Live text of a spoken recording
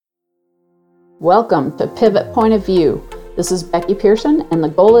Welcome to Pivot Point of View. This is Becky Pearson, and the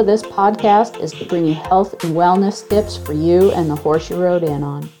goal of this podcast is to bring you health and wellness tips for you and the horse you rode in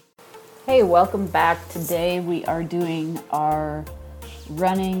on. Hey, welcome back. Today we are doing our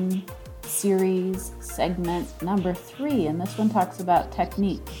running series segment number 3, and this one talks about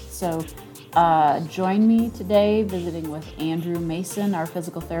technique. So join me today visiting with Andrew Mason, our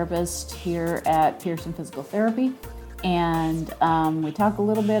physical therapist here at Pearson Physical Therapy. And we talk a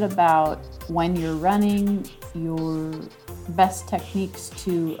little bit about when you're running, your best techniques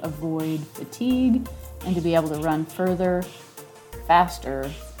to avoid fatigue and to be able to run further,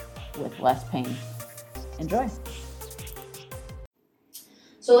 faster, with less pain. Enjoy.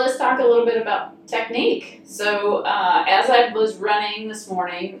 So let's talk a little bit about technique. So as I was running this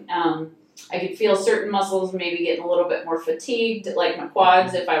morning, I could feel certain muscles maybe getting a little bit more fatigued, like my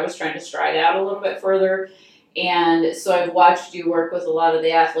quads if I was trying to stride out a little bit further. And so I've watched you work with a lot of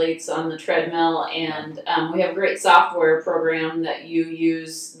the athletes on the treadmill, and we have a great software program that you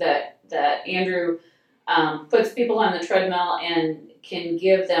use that Andrew puts people on the treadmill and can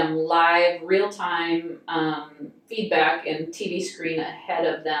give them live, real-time feedback and TV screen ahead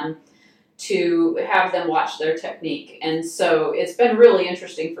of them to have them watch their technique. And so it's been really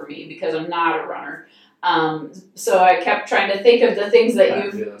interesting for me because I'm not a runner. So I kept trying to think of the things that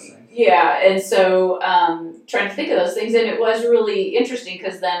and so trying to think of those things, and it was really interesting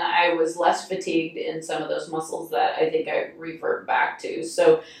because then I was less fatigued in some of those muscles that I think I revert back to.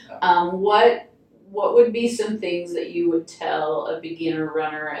 So what would be some things that you would tell a beginner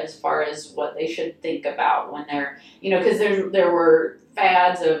runner as far as what they should think about when they're, because there were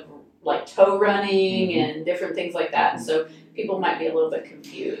fads of like toe running and different things like that, and so people might be a little bit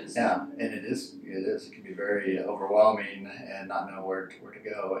confused. Yeah, and it is. It can be very overwhelming and not know where to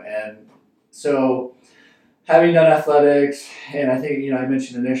go. And so, having done athletics, and I think, I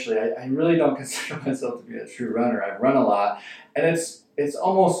mentioned initially, I really don't consider myself to be a true runner. I run a lot, and it's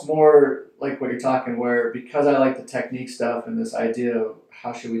almost more like what you're talking, where because I like the technique stuff and this idea of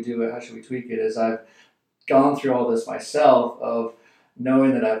how should we do it, how should we tweak it, is I've gone through all this myself of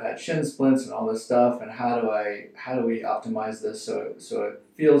knowing that I've had shin splints and all this stuff, and how do we optimize this so it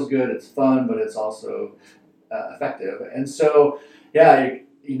feels good, it's fun, but it's also effective. And so,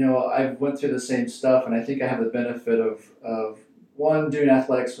 I went through the same stuff, and I think I have the benefit of one, doing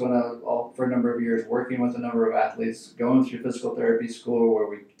athletics for a number of years, working with a number of athletes, going through physical therapy school where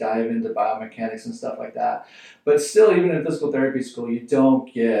we dive into biomechanics and stuff like that. But still, even in physical therapy school, you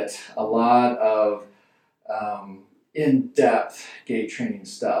don't get a lot of in-depth gait training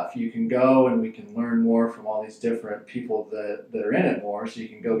stuff. You can go and we can learn more from all these different people that are in it more, so you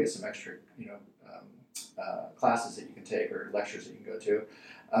can go get some extra classes that you can take or lectures that you can go to.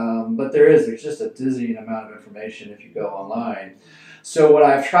 But there's just a dizzying amount of information if you go online. So what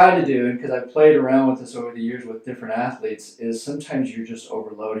I've tried to do, and because I've played around with this over the years with different athletes, is sometimes you're just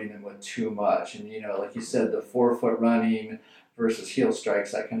overloading them with too much. And like you said, the forefoot running versus heel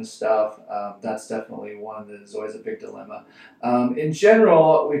strikes, that kind of stuff, that's definitely one that is always a big dilemma. In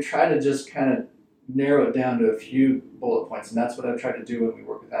general, we try to just kind of narrow it down to a few bullet points, and that's what I've tried to do when we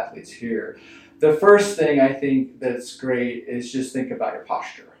work with athletes here. The first thing I think that's great is just think about your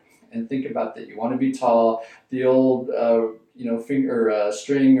posture, and think about that you want to be tall. The old finger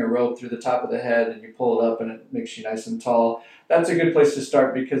string or rope through the top of the head, and you pull it up and it makes you nice and tall. That's a good place to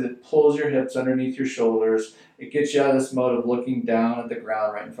start because it pulls your hips underneath your shoulders. It gets you out of this mode of looking down at the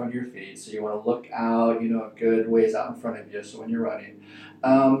ground right in front of your feet. So you want to look out, a good ways out in front of you, so when you're running.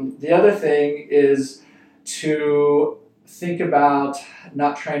 The other thing is to think about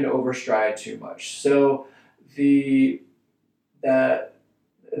not trying to overstride too much. So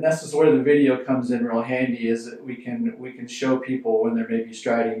and this is where the video comes in real handy, is that we can show people when they're maybe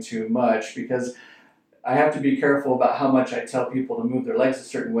striding too much, because I have to be careful about how much I tell people to move their legs a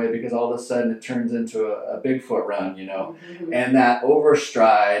certain way, because all of a sudden it turns into a Bigfoot run, and that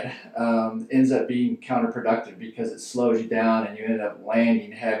overstride ends up being counterproductive because it slows you down and you end up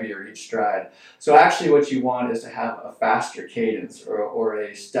landing heavier each stride. So actually what you want is to have a faster cadence or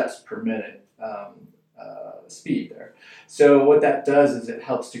a steps per minute speed there. So what that does is it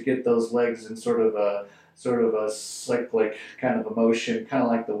helps to get those legs in sort of a cyclic kind of a motion, kind of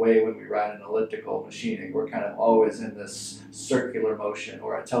like the way when we ride an elliptical machining, we're kind of always in this circular motion,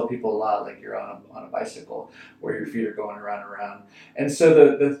 or I tell people a lot, like you're on a bicycle where your feet are going around and around. And so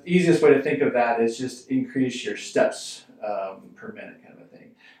the easiest way to think of that is just increase your steps per minute kind of a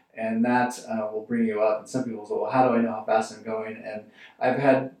thing. And that will bring you up. And some people say, well, how do I know how fast I'm going? And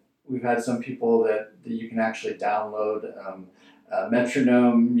we've had some people that you can actually download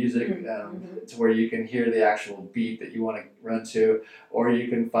metronome music to where you can hear the actual beat that you want to run to, or you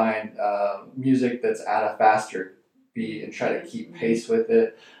can find music that's at a faster beat and try to keep pace with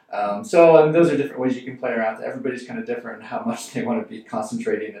it. So those are different ways you can play around. Everybody's kind of different in how much they want to be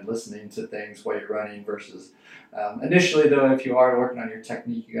concentrating and listening to things while you're running versus initially, though, if you are working on your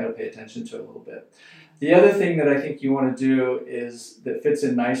technique, you got to pay attention to it a little bit. The other thing that I think you want to do is that fits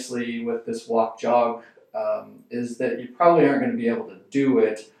in nicely with this walk jog is that you probably aren't going to be able to do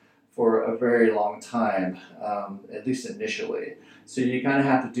it for a very long time, at least initially. So you kind of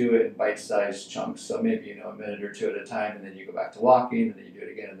have to do it in bite-sized chunks. So maybe a minute or two at a time, and then you go back to walking, and then you do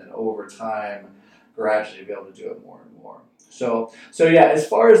it again, and then over time, gradually be able to do it more and more. So yeah, as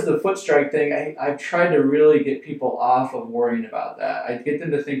far as the foot strike thing, I've tried to really get people off of worrying about that. I get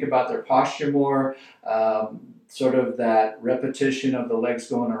them to think about their posture more, sort of that repetition of the legs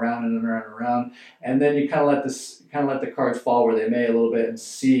going around and around and around, and then you kind of let the cards fall where they may a little bit and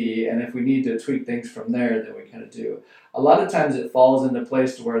see. And if we need to tweak things from there, then we kind of do. A lot of times it falls into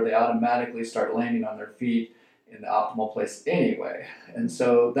place to where they automatically start landing on their feet in the optimal place anyway, and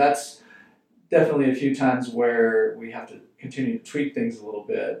so that's definitely a few times where we have to continue to tweak things a little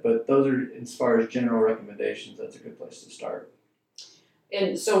bit, but those are, as far as general recommendations, that's a good place to start.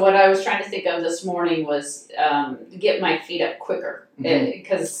 And so what I was trying to think of this morning was get my feet up quicker,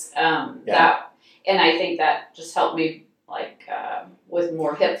 because that, and I think that just helped me with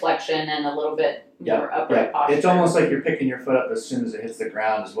more hip flexion and a little bit more upright posture. It's almost like you're picking your foot up as soon as it hits the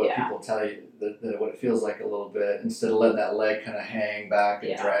ground is what people tell you, that what it feels like a little bit, instead of letting that leg kind of hang back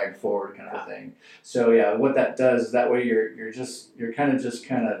and drag forward kind of a thing. So what that does is that way you're kind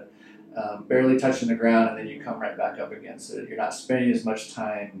of barely touching the ground, and then you come right back up again. So you're not spending as much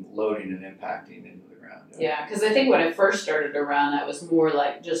time loading and impacting into the ground. Yeah, because I think when I first started to run, I was more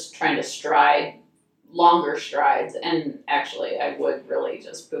like just trying to stride longer strides, and actually I would really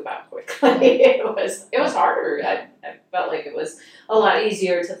just poop out quickly. It was harder. I felt like it was a lot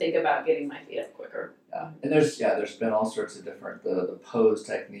easier to think about getting my feet up quicker. Yeah, and there's been all sorts of different, the pose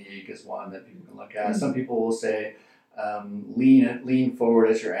technique is one that people can look at. Some people will say lean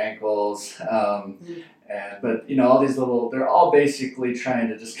forward at your ankles, but all these they're all basically trying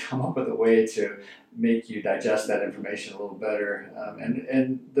to just come up with a way to make you digest that information a little better.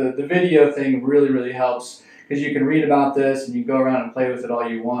 And the video thing really helps, because you can read about this and you go around and play with it all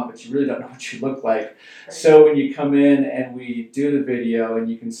you want, but you really don't know what you look like. Right. So when you come in and we do the video and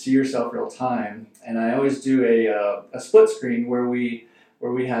you can see yourself real time, and I always do a split screen where we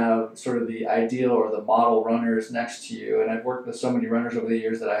have sort of the ideal or the model runners next to you. And I've worked with so many runners over the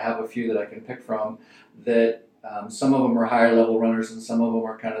years that I have a few that I can pick from, that some of them are higher level runners and some of them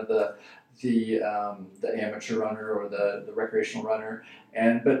are kind of the amateur runner or the recreational runner,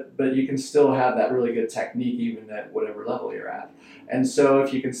 but you can still have that really good technique even at whatever level you're at. And so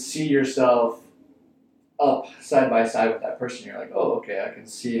if you can see yourself up side by side with that person, you're like, oh, okay, I can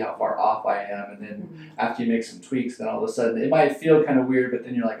see how far off I am. And then after you make some tweaks, then all of a sudden it might feel kind of weird, but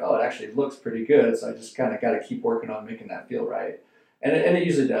then you're like, oh, it actually looks pretty good. So I just kind of got to keep working on making that feel right. And it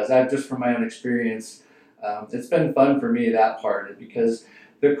usually does. I've just, from my own experience, it's been fun for me, that part, because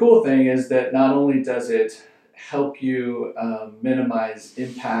the cool thing is that not only does it help you minimize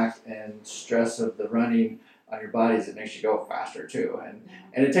impact and stress of the running on your bodies, it makes you go faster too.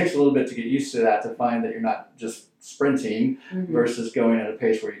 And it takes a little bit to get used to that, to find that you're not just sprinting versus going at a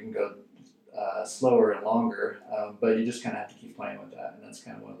pace where you can go slower and longer, but you just kind of have to keep playing with that, and that's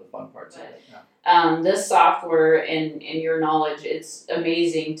kind of one of the fun parts of it. This software, and your knowledge, it's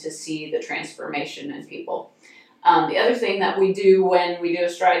amazing to see the transformation in people. The other thing that we do when we do a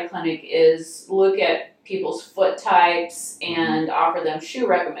stride clinic is look at people's foot types and offer them shoe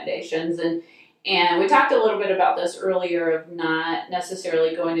recommendations. And we talked a little bit about this earlier, of not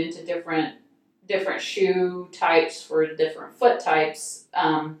necessarily going into different shoe types for different foot types,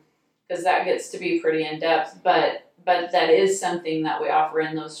 because that gets to be pretty in depth. But that is something that we offer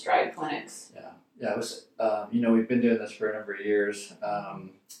in those stride clinics. Yeah. It was, we've been doing this for a number of years.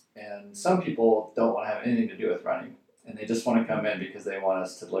 And some people don't want to have anything to do with running, and they just want to come in because they want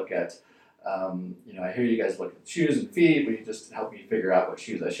us to look at, I hear you guys look at shoes and feet, but you just help me figure out what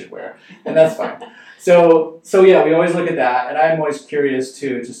shoes I should wear, and that's fine. So yeah, we always look at that, and I'm always curious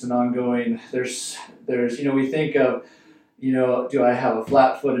too. It's just an ongoing. There's we think of, do I have a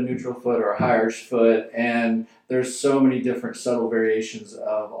flat foot, a neutral foot, or a high arch foot? And there's so many different subtle variations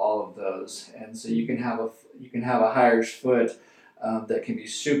of all of those, and so you can have a high arch foot that can be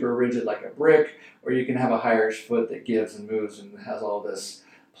super rigid like a brick, or you can have a high arch foot that gives and moves and has all this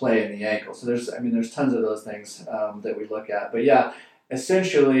play in the ankle. So there's tons of those things that we look at. But yeah,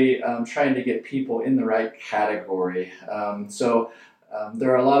 essentially trying to get people in the right category.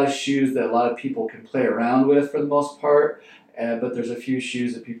 There are a lot of shoes that a lot of people can play around with for the most part, but there's a few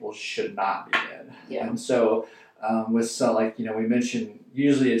shoes that people should not be in. Yeah. And so with some, like, we mentioned,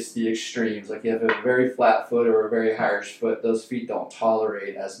 usually it's the extremes. Like you have a very flat foot or a very high foot, those feet don't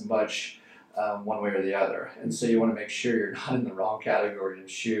tolerate as much one way or the other. And so you want to make sure you're not in the wrong category of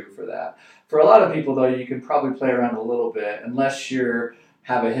shoe for that. For a lot of people, though, you can probably play around a little bit, unless you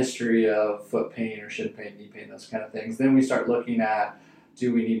have a history of foot pain or shin pain, knee pain, those kind of things. Then we start looking at,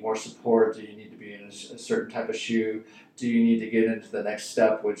 do we need more support? Do you need to be in a certain type of shoe? Do you need to get into the next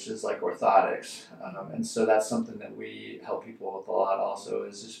step, which is like orthotics? And so that's something that we help people with a lot also,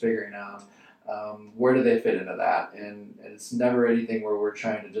 is just figuring out where do they fit into that. And it's never anything where we're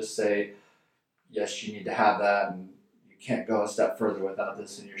trying to just say, yes, you need to have that, and you can't go a step further without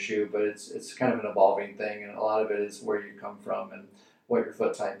this in your shoe. But it's kind of an evolving thing, and a lot of it is where you come from and what your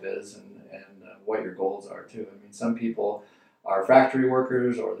foot type is, and what your goals are too. I mean, some people are factory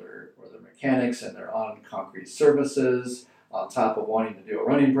workers, or they're mechanics, and they're on concrete surfaces on top of wanting to do a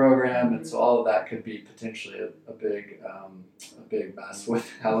running program, and so all of that could be potentially a big mess with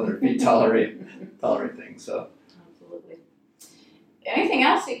how their feet tolerate things. So absolutely. Anything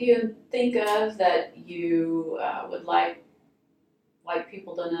else that you think of that you would like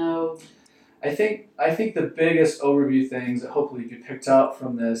people to know? I think the biggest overview things that hopefully you picked up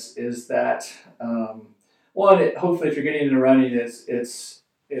from this is that hopefully if you're getting into running, it's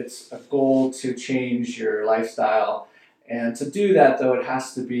a goal to change your lifestyle. And to do that, though, it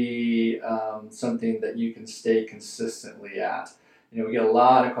has to be something that you can stay consistently at. We get a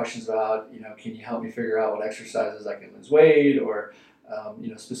lot of questions about, can you help me figure out what exercises I can lose weight, or,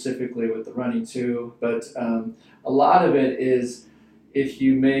 specifically with the running too. But a lot of it is, if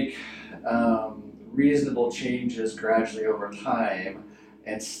you make reasonable changes gradually over time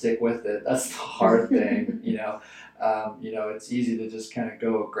and stick with it, that's the hard thing. It's easy to just kind of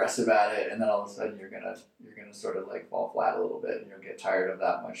go aggressive at it, and then all of a sudden you're gonna sort of like fall flat a little bit, and you'll get tired of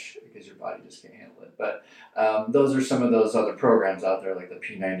that much because your body just can't handle it. But those are some of those other programs out there, like the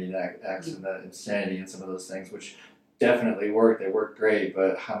P90X and the Insanity and some of those things, which definitely work. They work great,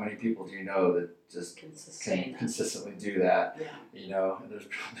 but how many people do you know that just can consistently do that? Yeah. And there's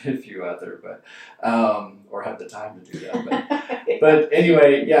probably a few out there, but or have the time to do that. But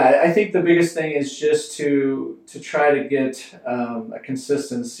anyway, yeah, I think the biggest thing is just to try to get a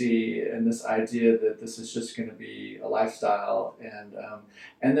consistency in this idea that this is just going to be a lifestyle,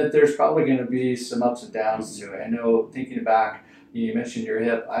 and that there's probably going to be some ups and downs to it. I know, thinking back, you mentioned your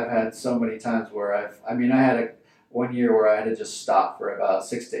hip. I've had so many times where I had one year where I had to just stop for about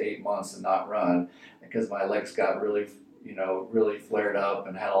 6 to 8 months and not run, because my legs got really flared up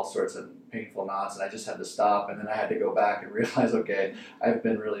and had all sorts of painful knots, and I just had to stop. And then I had to go back and realize, okay, I've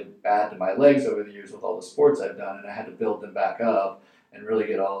been really bad to my legs over the years with all the sports I've done, and I had to build them back up and really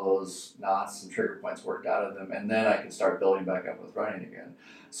get all those knots and trigger points worked out of them, and then I can start building back up with running again.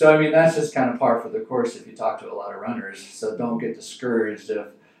 So I mean, that's just kind of par for the course if you talk to a lot of runners. So don't get discouraged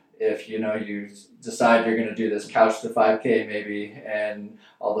if you decide you're going to do this couch to 5K maybe, and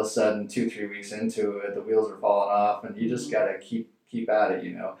all of a sudden 2-3 weeks into it, the wheels are falling off, and you just got to keep at it,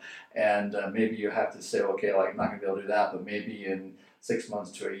 and maybe you have to say, okay, like, I'm not going to be able to do that, but maybe in 6 months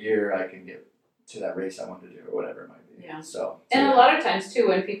to a year I can get to that race I want to do, or whatever it might be. Yeah. And a lot of times too,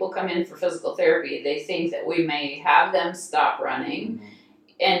 when people come in for physical therapy, they think that we may have them stop running. Mm-hmm.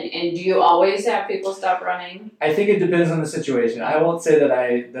 And do you always have people stop running? I think it depends on the situation. I won't say that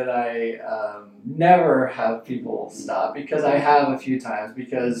I never have people stop, because I have a few times.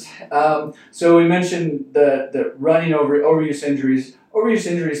 Because so we mentioned the running overuse injuries. Overuse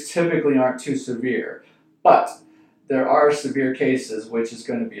injuries typically aren't too severe, but there are severe cases, which is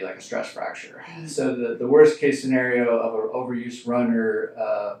going to be like a stress fracture. Mm-hmm. So the worst case scenario of an overuse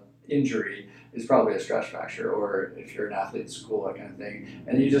runner injury is probably a stress fracture, or if you're an athlete in school, that kind of thing,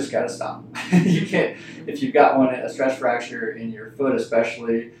 and you just got to stop. You can't, if you've got a stress fracture in your foot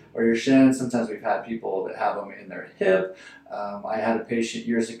especially, or your shin. Sometimes we've had people that have them in their hip. I had a patient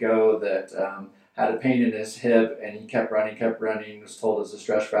years ago that had a pain in his hip, and he kept running, was told it was a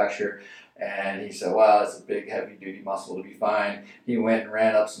stress fracture, and he said, wow, it's a big heavy duty muscle to be fine. He went and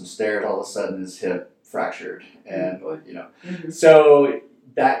ran up some stairs, all of a sudden his hip fractured, and Mm-hmm. So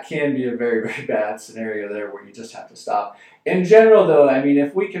that can be a very, very bad scenario there, where you just have to stop. In general, though, I mean,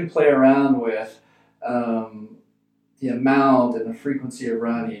 if we can play around with the amount and the frequency of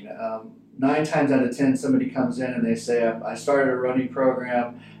running, 9 times out of 10, somebody comes in and they say, I started a running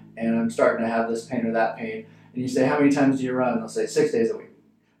program and I'm starting to have this pain or that pain. And you say, how many times do you run? And they'll say 6 days a week.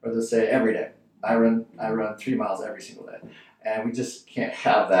 Or they'll say every day. I run 3 miles every single day. and we just can't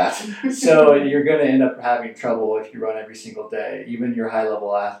have that. So you're going to end up having trouble if you run every single day. Even your high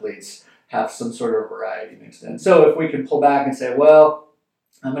level athletes have some sort of variety mixed in. So if we can pull back and say, well,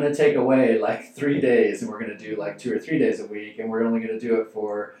 I'm going to take away like 3 days and we're going to do like 2 or 3 days a week, and we're only going to do it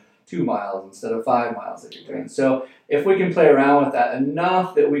for 2 miles instead of 5 miles that you're doing. So if we can play around with that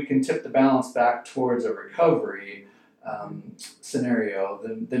enough that we can tip the balance back towards a recovery scenario,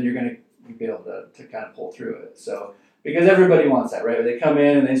 then you're going to be able to kind of pull through it. So because everybody wants that, right? They come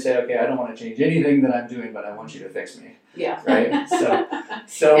in and they say, okay, I don't want to change anything that I'm doing, but I want you to fix me. Yeah. Right?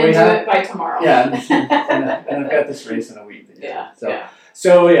 So and we do have it by tomorrow. Yeah, and I've got this race in a week. To do. Yeah.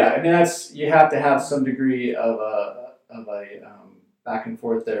 So I mean you have to have some degree of a back and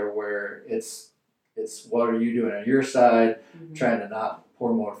forth there where it's what are you doing on your side, trying to not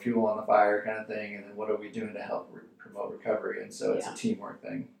pour more fuel on the fire kind of thing, and then what are we doing to help promote recovery, and so it's a teamwork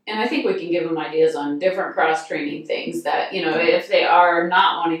thing. And I think we can give them ideas on different cross-training things that, if they are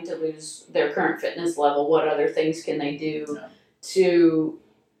not wanting to lose their current fitness level, what other things can they do to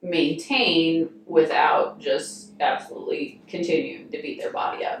maintain without just absolutely continuing to beat their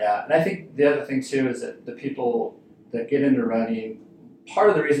body up. Yeah, and I think the other thing too is that the people that get into running, part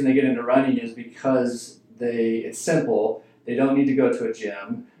of the reason they get into running is because it's simple. They don't need to go to a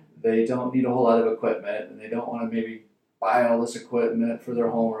gym. They don't need a whole lot of equipment, and they don't want to maybe buy all this equipment for their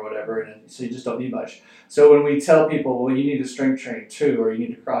home or whatever, and so you just don't need much. So when we tell people, well, you need to strength train too, or you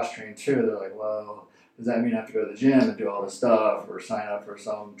need to cross train too, they're like, well, does that mean I have to go to the gym and do all this stuff or sign up for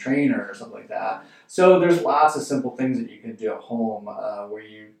some trainer or something like that? So there's lots of simple things that you can do at home where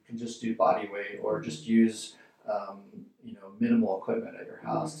you can just do body weight or just use minimal equipment at your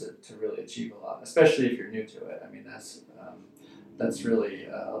house to really achieve a lot, especially if you're new to it. I mean, that's really,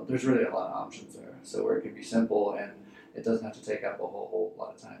 there's really a lot of options there. So where it can be simple and it doesn't have to take up a whole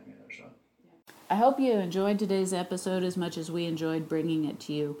lot of time either. So I hope you enjoyed today's episode as much as we enjoyed bringing it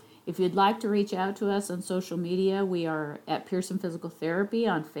to you. If you'd like to reach out to us on social media, we are at Pearson Physical Therapy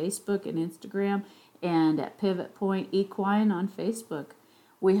on Facebook and Instagram, and at Pivot Point Equine on Facebook.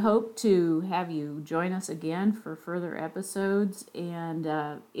 We hope to have you join us again for further episodes, and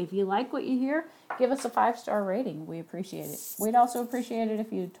if you like what you hear, give us a 5-star rating. We appreciate it. We'd also appreciate it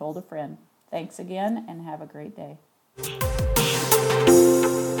if you told a friend. Thanks again, and have a great day.